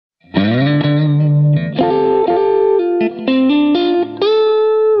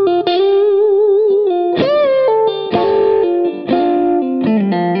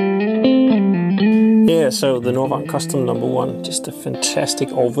So the Nordvang Custom #1, just a fantastic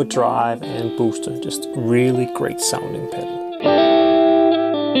overdrive and booster, just really great sounding pedal.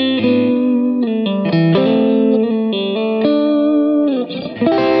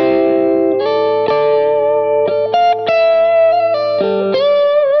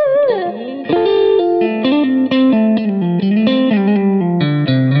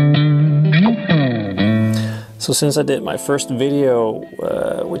 So since I did my first video,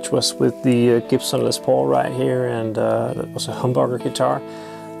 which was with the Gibson Les Paul right here, and that was a humbucker guitar,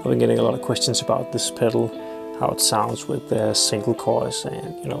 I've been getting a lot of questions about this pedal, how it sounds with single coils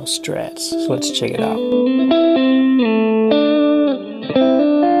and, you know, strats. So let's check it out.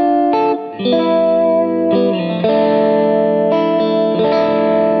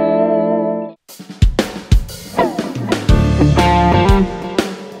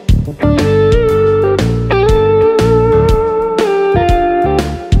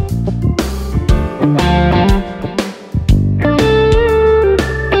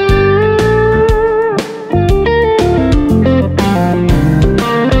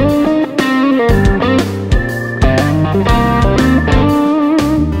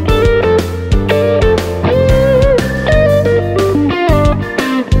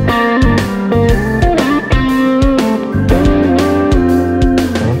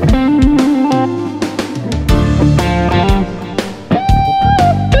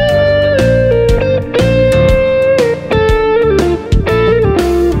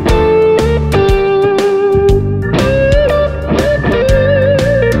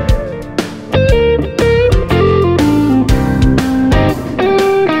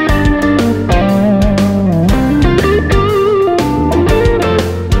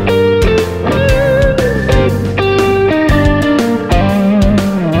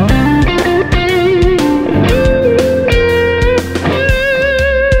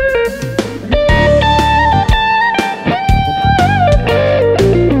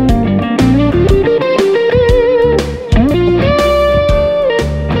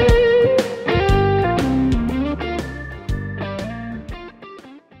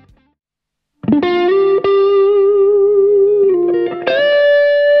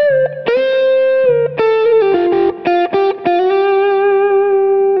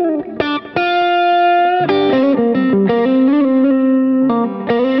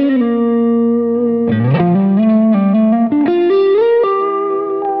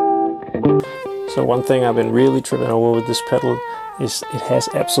 So one thing I've been really tripping over with this pedal is it has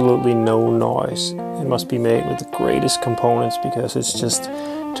absolutely no noise. It must be made with the greatest components because it's just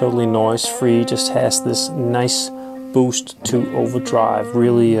totally noise free, just has this nice boost to overdrive,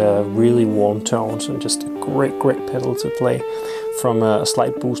 really warm tones, and just a great pedal to play, from a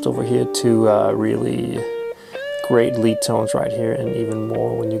slight boost over here to really great lead tones right here, and even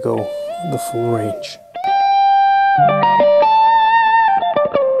more when you go the full range.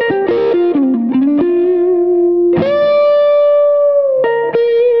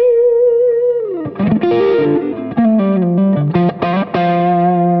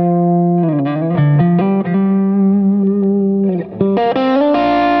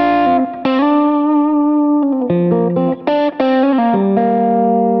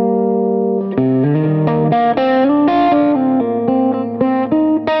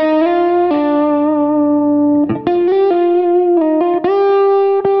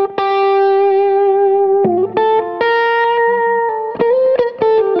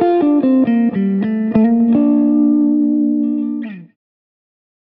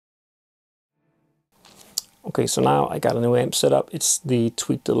 Okay, so now I got a new amp set up. It's the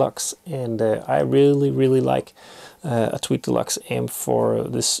Tweak Deluxe, and I really like a Tweak Deluxe amp for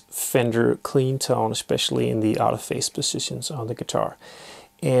this Fender clean tone, especially in the out of phase positions on the guitar.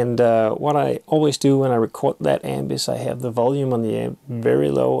 And what I always do when I record that amp is I have the volume on the amp very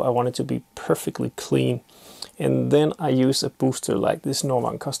low. I want it to be perfectly clean, and then I use a booster like this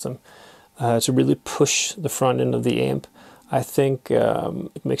Nordvang Custom to really push the front end of the amp. I think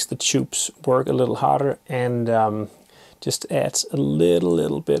it makes the tubes work a little harder, and just adds a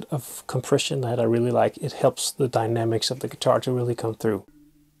little bit of compression that I really like. It helps the dynamics of the guitar to really come through.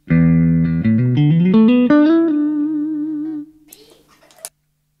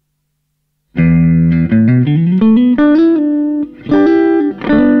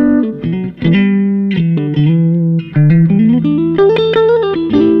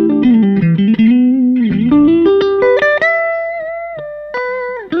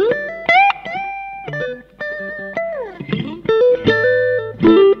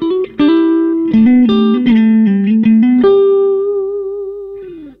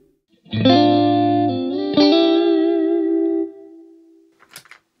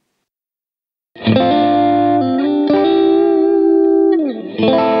 Yeah,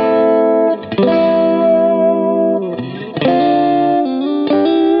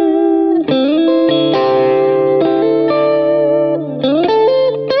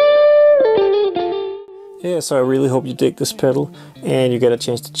 so I really hope you dig this pedal and you get a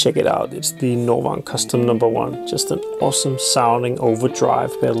chance to check it out. It's the Nordvang Custom #1. Just an awesome sounding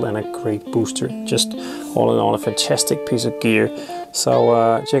overdrive pedal and a great booster. Just all in all a fantastic piece of gear.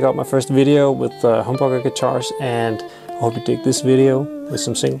 So check out my first video with humbucker guitars, and I hope you dig this video with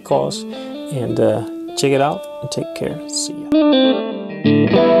some single coils. And check it out and take care. See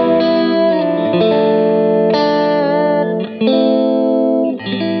ya.